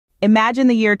Imagine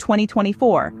the year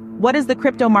 2024. What does the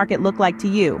crypto market look like to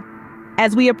you?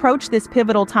 As we approach this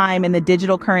pivotal time in the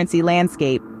digital currency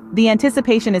landscape, the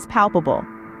anticipation is palpable.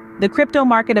 The crypto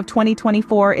market of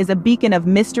 2024 is a beacon of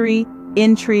mystery,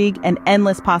 intrigue, and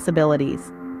endless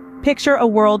possibilities. Picture a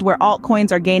world where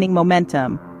altcoins are gaining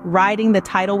momentum, riding the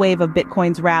tidal wave of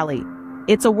Bitcoin's rally.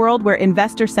 It's a world where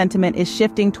investor sentiment is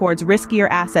shifting towards riskier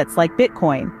assets like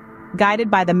Bitcoin, guided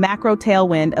by the macro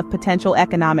tailwind of potential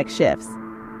economic shifts.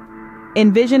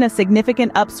 Envision a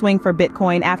significant upswing for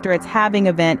Bitcoin after its halving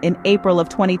event in April of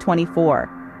 2024,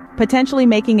 potentially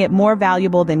making it more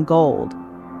valuable than gold.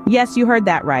 Yes, you heard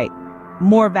that right.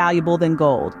 More valuable than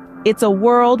gold. It's a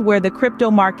world where the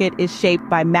crypto market is shaped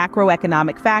by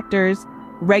macroeconomic factors,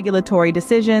 regulatory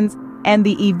decisions, and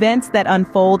the events that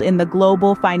unfold in the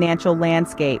global financial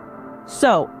landscape.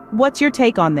 So, what's your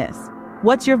take on this?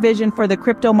 What's your vision for the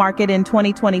crypto market in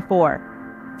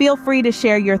 2024? Feel free to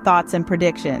share your thoughts and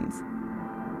predictions.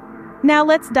 Now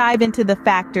let's dive into the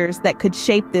factors that could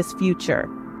shape this future.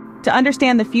 To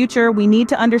understand the future, we need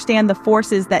to understand the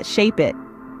forces that shape it.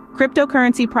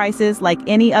 Cryptocurrency prices, like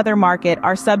any other market,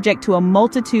 are subject to a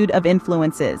multitude of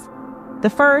influences. The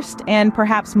first, and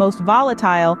perhaps most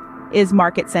volatile, is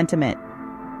market sentiment.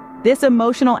 This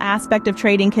emotional aspect of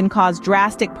trading can cause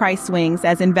drastic price swings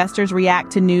as investors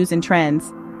react to news and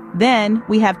trends. Then,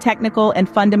 we have technical and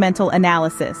fundamental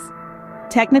analysis.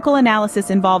 Technical analysis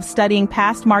involves studying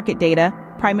past market data,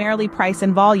 primarily price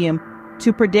and volume,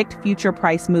 to predict future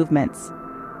price movements.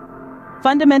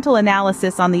 Fundamental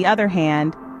analysis, on the other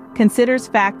hand, considers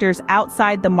factors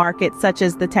outside the market such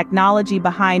as the technology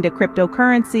behind a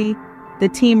cryptocurrency, the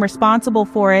team responsible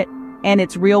for it, and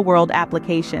its real-world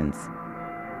applications.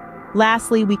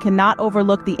 Lastly, we cannot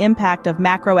overlook the impact of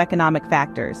macroeconomic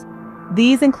factors.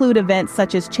 These include events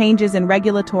such as changes in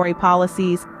regulatory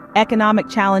policies, economic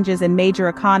challenges in major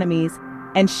economies,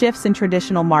 and shifts in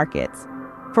traditional markets.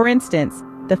 For instance,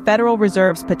 the Federal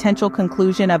Reserve's potential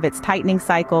conclusion of its tightening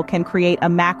cycle can create a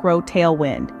macro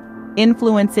tailwind,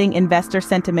 influencing investor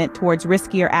sentiment towards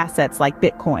riskier assets like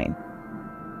Bitcoin.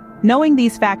 Knowing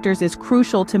these factors is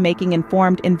crucial to making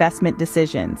informed investment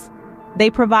decisions. They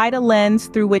provide a lens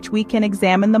through which we can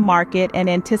examine the market and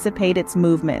anticipate its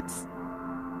movements.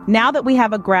 Now that we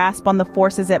have a grasp on the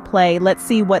forces at play, let's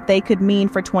see what they could mean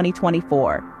for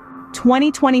 2024.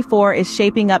 2024 is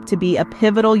shaping up to be a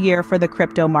pivotal year for the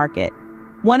crypto market.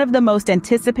 One of the most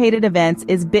anticipated events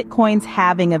is Bitcoin's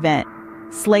halving event,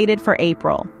 slated for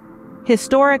April.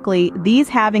 Historically, these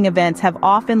halving events have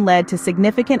often led to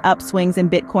significant upswings in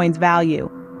Bitcoin's value,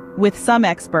 with some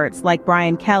experts, like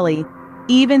Brian Kelly,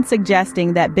 even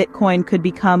suggesting that Bitcoin could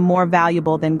become more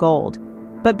valuable than gold.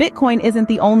 But Bitcoin isn't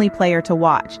the only player to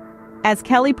watch. As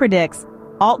Kelly predicts,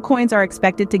 altcoins are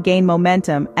expected to gain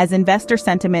momentum as investor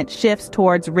sentiment shifts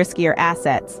towards riskier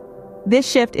assets. This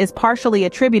shift is partially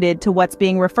attributed to what's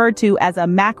being referred to as a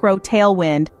macro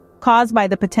tailwind caused by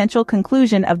the potential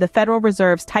conclusion of the Federal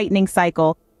Reserve's tightening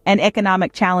cycle and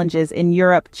economic challenges in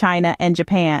Europe, China, and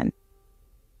Japan.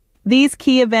 These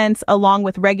key events, along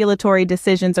with regulatory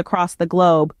decisions across the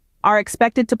globe, are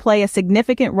expected to play a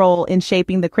significant role in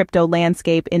shaping the crypto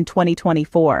landscape in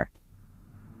 2024.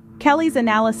 Kelly's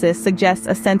analysis suggests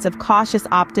a sense of cautious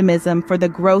optimism for the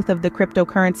growth of the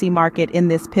cryptocurrency market in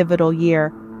this pivotal year.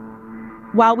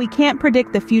 While we can't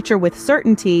predict the future with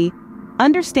certainty,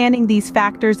 understanding these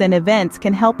factors and events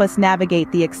can help us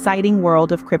navigate the exciting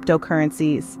world of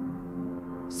cryptocurrencies.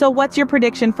 So what's your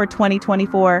prediction for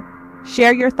 2024?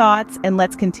 Share your thoughts and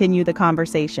let's continue the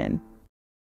conversation.